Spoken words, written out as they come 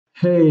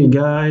Hey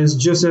guys,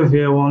 Joseph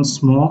here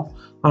once more.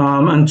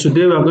 And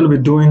today we are going to be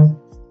doing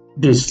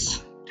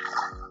this.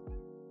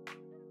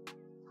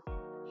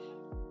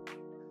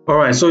 All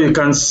right, so you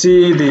can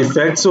see the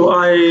effect. So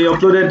I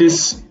uploaded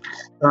this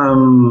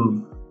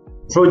um,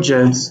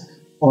 project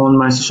on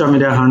my social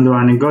media handle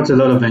and it got a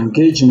lot of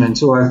engagement.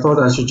 So I thought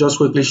I should just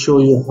quickly show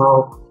you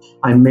how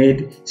I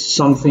made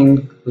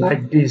something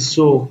like this.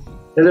 So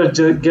let's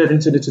just get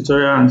into the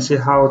tutorial and see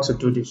how to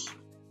do this.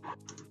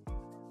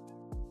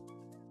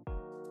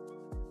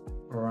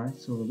 Alright,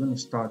 so we're going to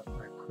start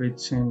by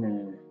creating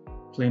a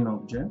plain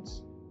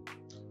object.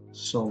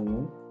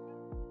 So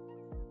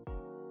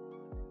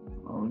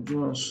I'll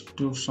just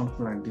do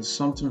something like this,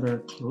 something very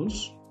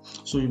close.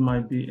 So it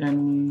might be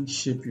any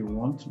shape you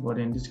want, but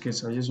in this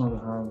case I just want to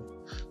have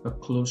a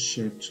close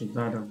shape to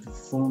that of the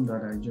phone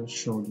that I just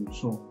showed you.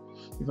 So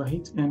if I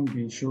hit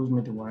NB, it shows me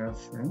the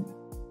wireframe.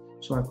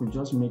 So I could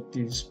just make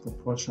this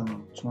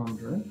proportional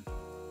 200.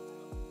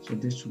 So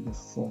this will be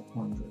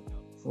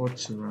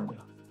 440 rather,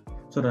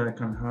 so that I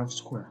can have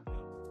square.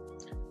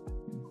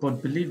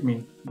 But believe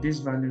me, this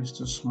value is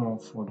too small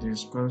for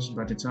this because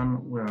by the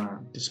time we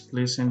are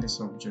displacing this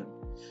object,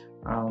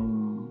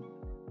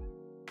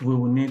 we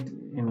will need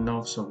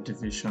enough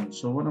subdivision.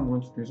 So what I'm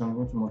going to do is I'm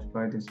going to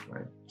multiply this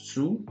by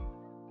 2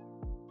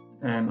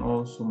 and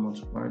also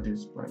multiply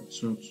this by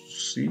 2 to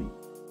see.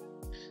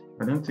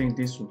 I don't think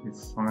this will be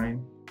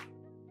fine.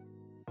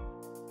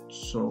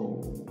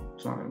 So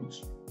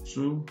times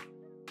 2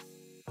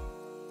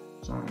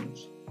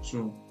 times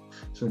 2.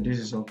 So this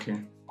is okay.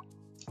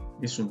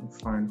 This will be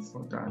fine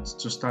for that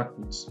to start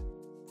with.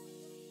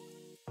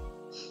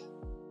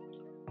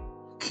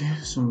 Okay,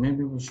 so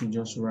maybe we should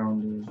just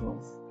round this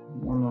off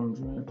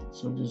 100.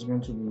 So this is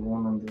going to be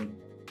 100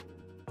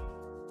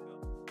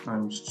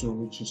 times 2,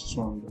 which is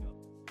 200.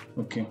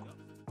 Okay.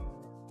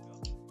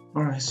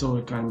 Alright, so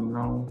we can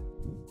now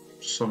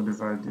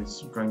subdivide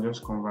this. You can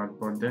just convert,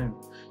 but then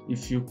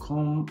if you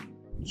come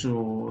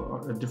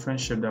to a different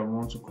shape that we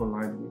want to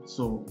collide with,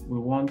 so we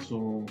want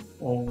to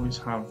always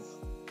have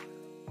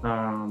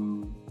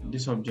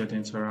this object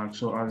interact.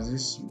 So as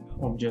this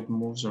object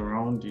moves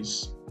around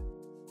this,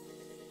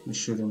 we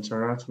should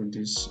interact with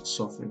this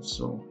surface.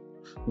 So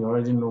we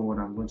already know what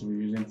I'm going to be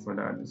using for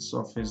that, the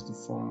surface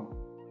deformer,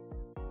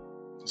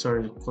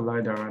 sorry,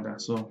 collider rather.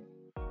 So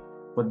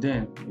but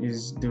then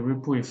is the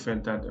ripple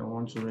effect that I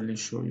want to really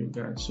show you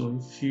guys. So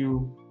if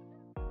you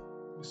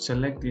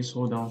select this,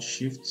 hold down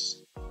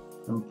shift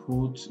and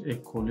put a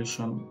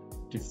collision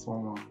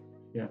deformer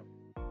here.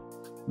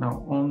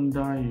 Now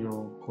under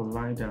your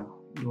collider,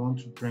 you want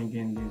to bring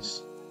in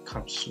this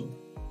capsule,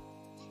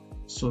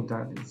 so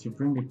that if you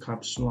bring the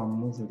capsule and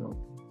move it up,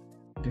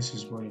 this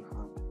is what you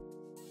have.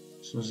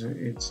 So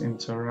it's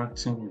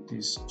interacting with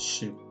this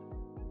shape.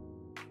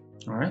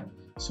 Alright,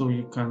 so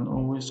you can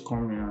always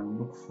come here and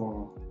look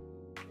for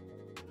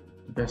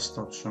the best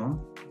option.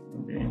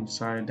 Maybe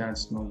inside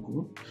that's no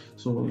good,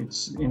 so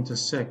it's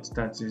intersect,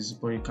 that is,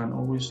 but you can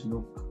always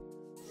look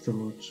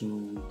through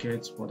to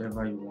get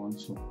whatever you want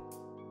to.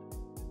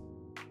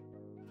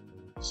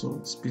 So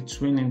it's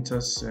between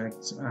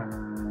intersect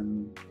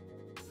and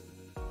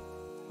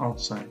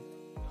outside.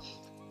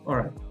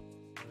 Alright,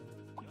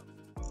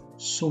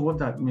 so what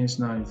that means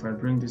now, if I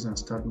bring this and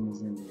start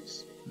moving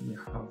this, we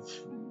have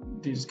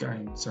this guy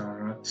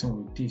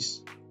interacting with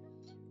this.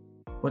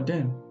 But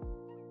then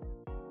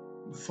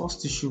the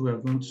first issue we are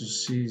going to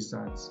see is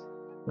that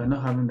we're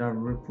not having that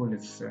ripple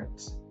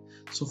effect.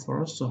 So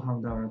for us to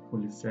have that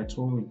ripple effect,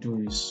 what we do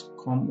is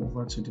come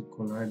over to the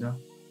collider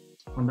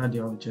under the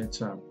object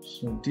tab.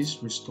 So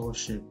this restore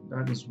shape,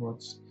 that is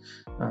what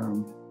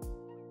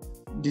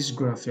this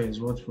graph here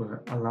is what will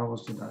allow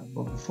us to do that.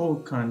 But before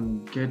we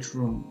can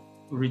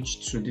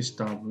reach to this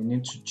tab, we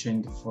need to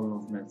change the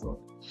follow-up method.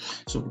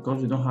 So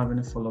because we don't have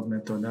any follow-up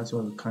method, that's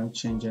why we can't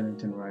change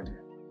anything right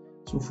here.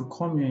 So if we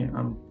come here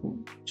and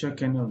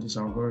check any of this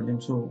algorithm,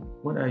 so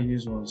what I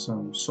used was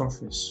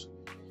surface.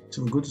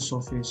 So if we go to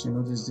surface, you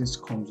notice this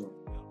comes up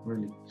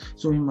really.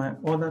 So in my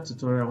other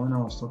tutorial, when I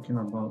was talking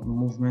about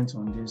movement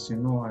on this,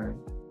 I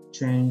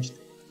changed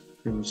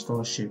the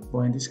restore shape, but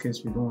in this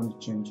case we don't want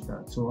to change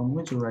that. So I'm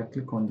going to right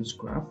click on this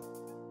graph,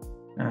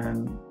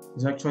 and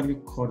it's actually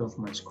cut off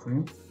my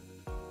screen,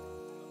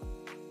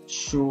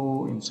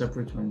 show in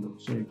separate window.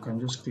 So you can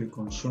just click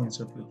on show in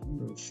separate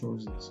window, it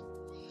shows it.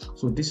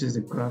 So this is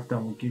the graph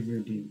that will give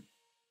you the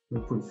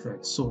ripple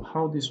effect. So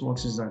how this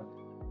works is that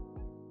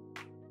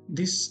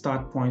this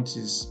start point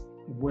is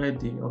where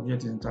the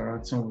object is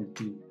interacting with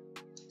the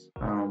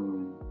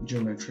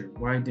geometry,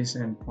 while this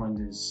end point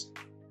is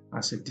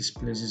as it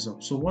displaces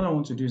up. So what I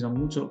want to do is I'm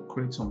going to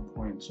create some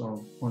points. So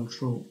I'll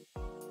control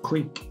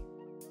click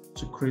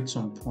to create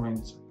some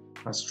points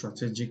at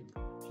strategic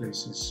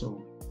places.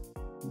 So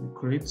we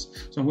create,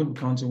 so I'm going to be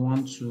counting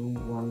 1 2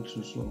 1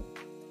 2, so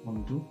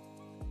undo.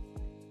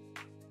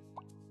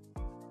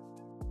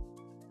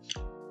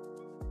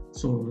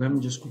 So let me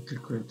just quickly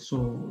create.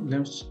 So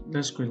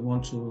let's create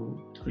 1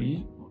 2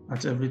 3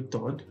 at every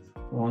third.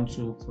 1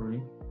 2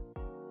 3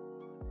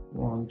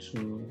 1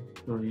 2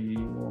 3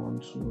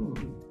 1 2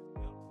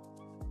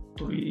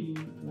 3,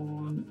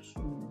 1,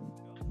 2,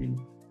 3.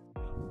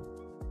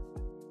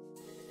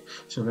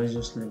 So let's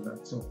just leave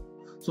that.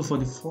 So for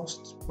the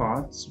first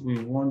part,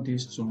 we want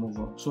this to move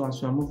up. So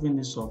as we are moving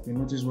this up, you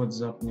notice what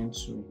is happening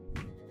to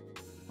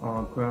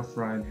our graph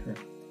right here.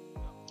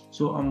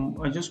 So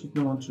I just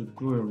quickly want to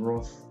do a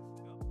rough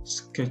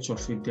sketch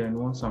of it. Then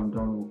once I'm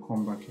done, we'll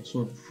come back here.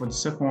 So for the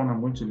second one, I'm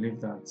going to leave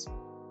that.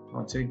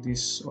 I'll take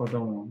this other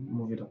one,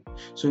 move it up.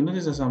 So you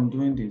notice as I'm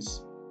doing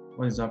this,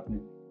 what is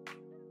happening?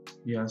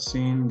 You are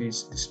seeing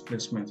this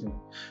displacement here.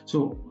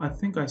 So I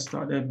think I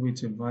started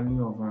with a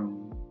value of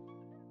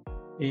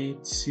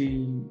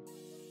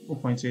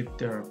 0.8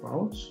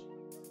 thereabouts.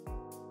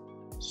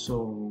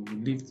 So we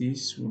leave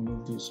this, we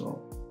move this up,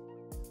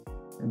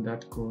 and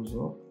that goes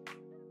up.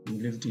 We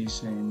leave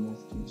this and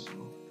move this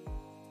up.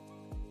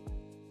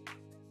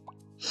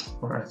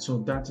 Alright, so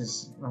that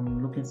is,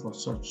 I'm looking for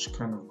such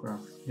kind of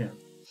graph here.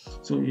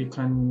 So you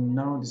can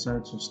now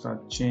decide to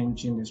start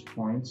changing this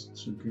point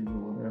to give you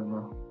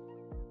whatever,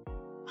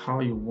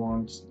 how you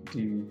want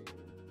the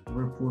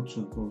ripple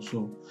to go.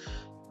 So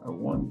I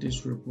want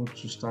this ripple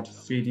to start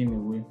fading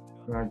away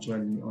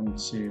gradually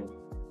until you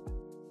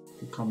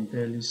can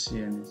barely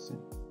see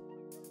anything.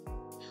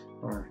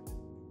 Alright,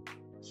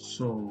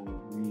 so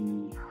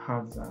we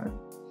have that.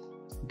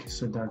 Okay,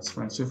 so that's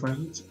fine. So if I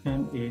hit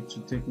M8 to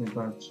take me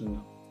back to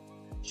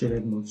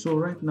shaded mode. So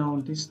right now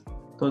this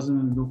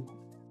doesn't look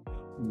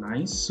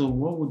nice. So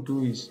what we'll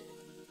do is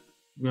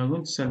we are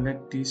going to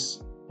select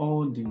this,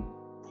 all the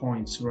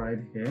points right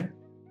here,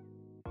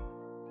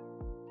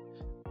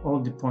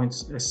 all the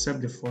points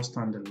except the first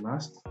and the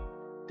last.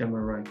 Then we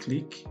right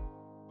click,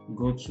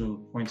 go to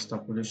point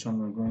interpolation.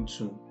 We're going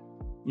to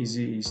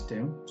easy ease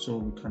them so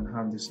we can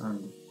have this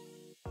handle.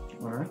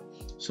 All right,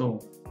 so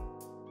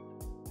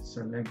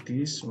select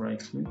this, right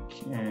click,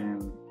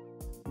 and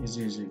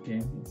easy ease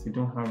again. If you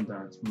don't have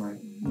that, you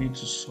might need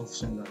to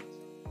soften that.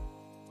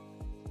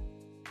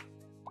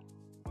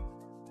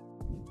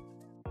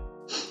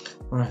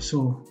 Alright,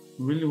 so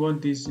really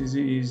what this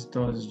easy ease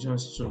does is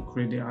just to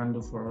create a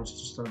handle for us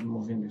to start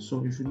moving this.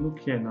 So if you look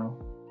here now,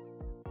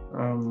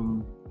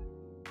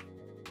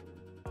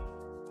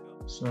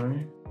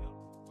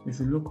 if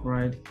you look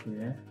right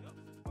here,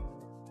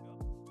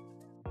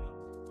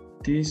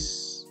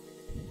 this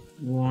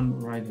one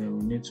right here,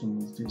 we need to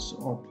move this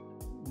up.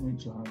 We need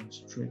to have a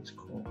straight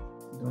curve.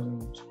 It doesn't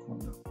need to come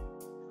down.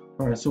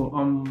 Alright, so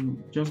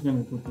I'm just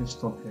going to quickly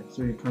stop here.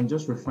 So you can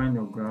just refine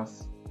your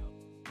graph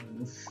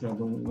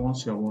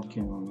once you're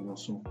working on it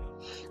also.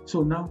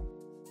 So now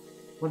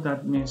what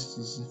that means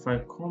is if I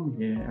come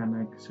here and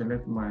I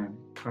select my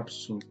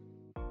capsule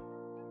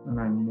and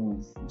I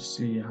move, you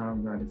see you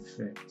have that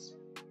effect.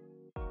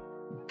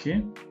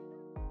 Okay,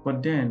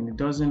 but then it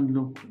doesn't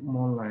look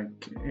more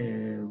like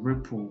a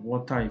ripple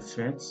water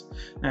effect,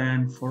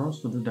 and for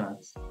us to do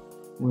that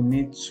we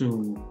need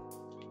to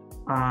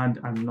add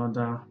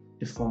another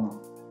deformer.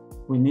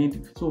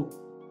 So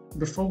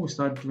before we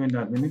start doing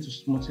that, we need to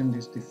smoothen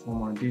this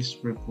deformer, this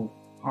ripple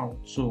out.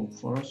 So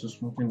for us to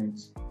smoothen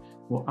it,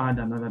 we'll add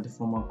another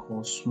deformer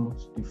called smooth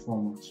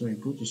deformer. So you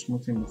go to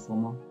smoothing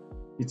deformer,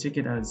 you take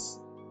it as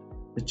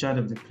the child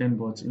of the plane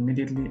but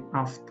immediately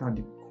after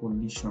the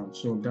collision.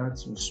 So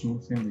that will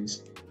smoothen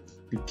this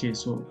decay.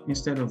 So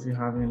instead of you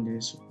having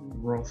this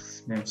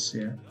roughness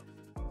here,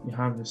 you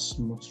have a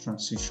smooth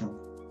transition.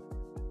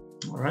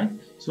 Alright,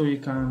 so you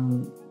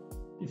can,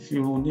 if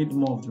you need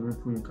more of the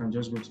ripple, you can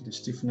just go to the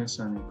stiffness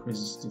and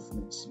increase the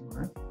stiffness.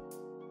 Alright,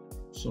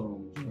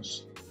 so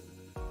just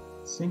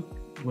think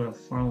we're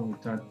fine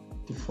with that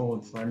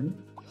default value.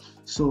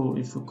 So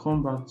if we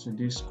come back to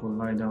this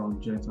collider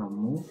object and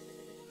move,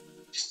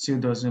 it still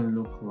doesn't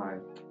look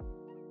like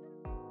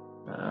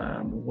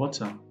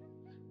water.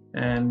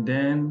 And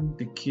then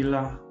the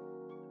killer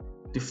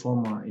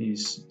deformer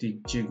is the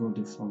Jiggle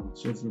Deformer.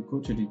 So if you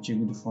go to the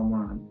Jiggle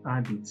Deformer and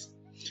add it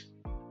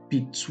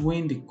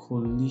between the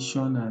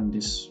collision and the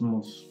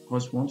smooth,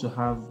 because we want to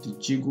have the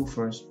jiggle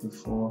first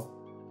before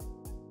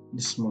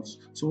the smooth.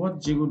 So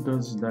what jiggle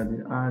does is that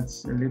it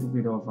adds a little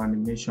bit of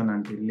animation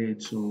and delay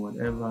to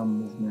whatever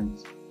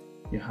movement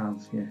you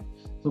have here.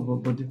 So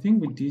but the thing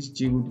with this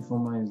Jiggle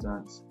Deformer is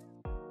that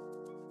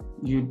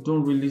you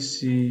don't really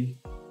see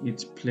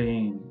it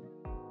playing.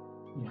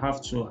 You have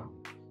to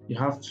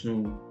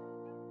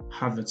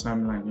have a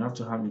timeline. You have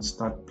to have it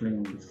start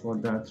playing before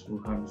that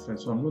will have effect.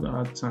 So I'm going to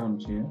add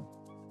times here,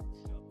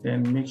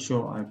 then make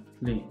sure I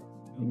play.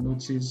 You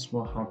notice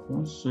what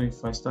happens. So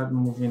if I start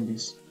moving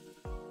this,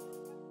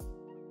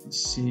 you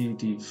see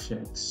the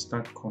effects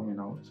start coming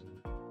out.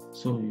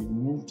 So you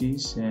move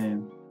this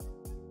and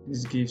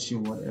this gives you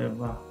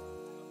whatever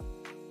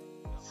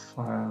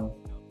file,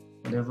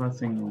 whatever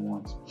thing you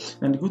want.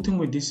 And the good thing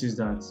with this is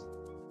that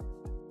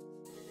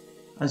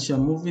as you're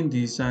moving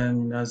this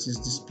and as it's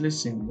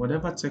displacing,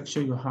 whatever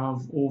texture you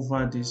have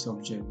over this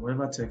object,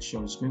 whatever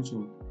texture is going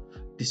to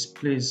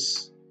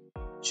displace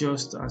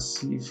just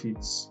as if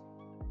it's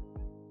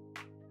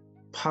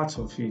part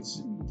of it.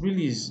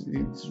 Really is,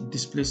 it's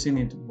displacing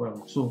it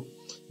well. So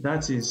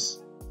that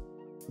is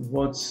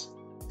what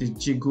the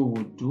jiggle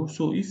would do.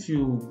 So if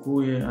you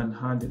go here and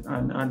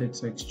add a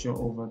texture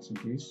over to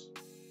this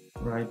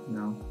right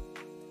now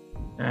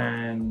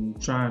and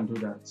try and do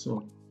that,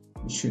 so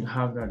you should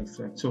have that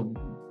effect. So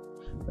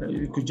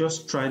you could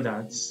just try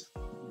that,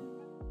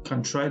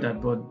 can try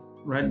that, but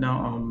right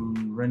now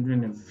I'm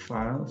rendering a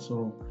file,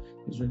 so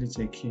it's really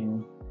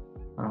taking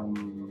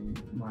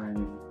my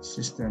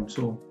system.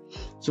 So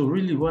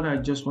really what I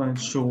just wanted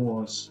to show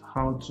was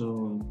how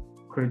to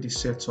create the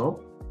setup,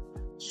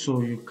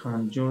 so you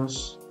can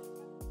just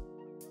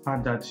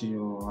add that to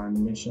your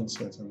animation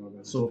set and all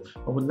that. So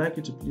I would like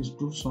you to please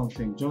do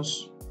something,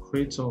 just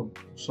create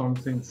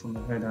something from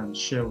your head and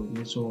share with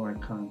me so I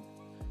can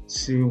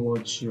see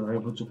what you are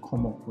able to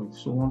come up with.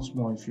 So once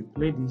more, if you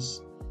play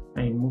this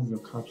and you move your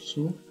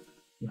capsule,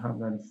 you have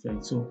that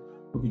effect. So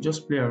we could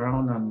just play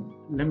around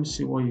and let me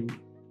see what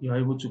you are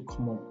able to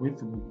come up with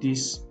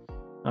this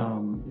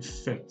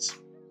effect.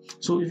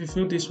 So if you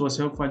feel this was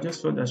helpful, I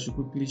just felt I should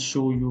quickly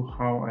show you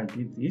how I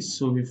did this.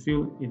 So if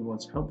you feel it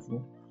was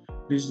helpful,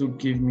 please do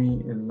give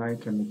me a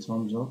like and a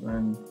thumbs up.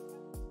 And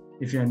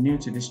if you are new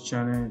to this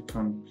channel, you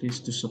can please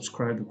do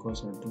subscribe,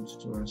 because I do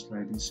tutorials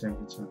like this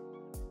every time.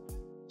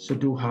 So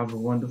do have a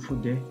wonderful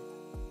day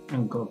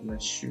and God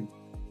bless you.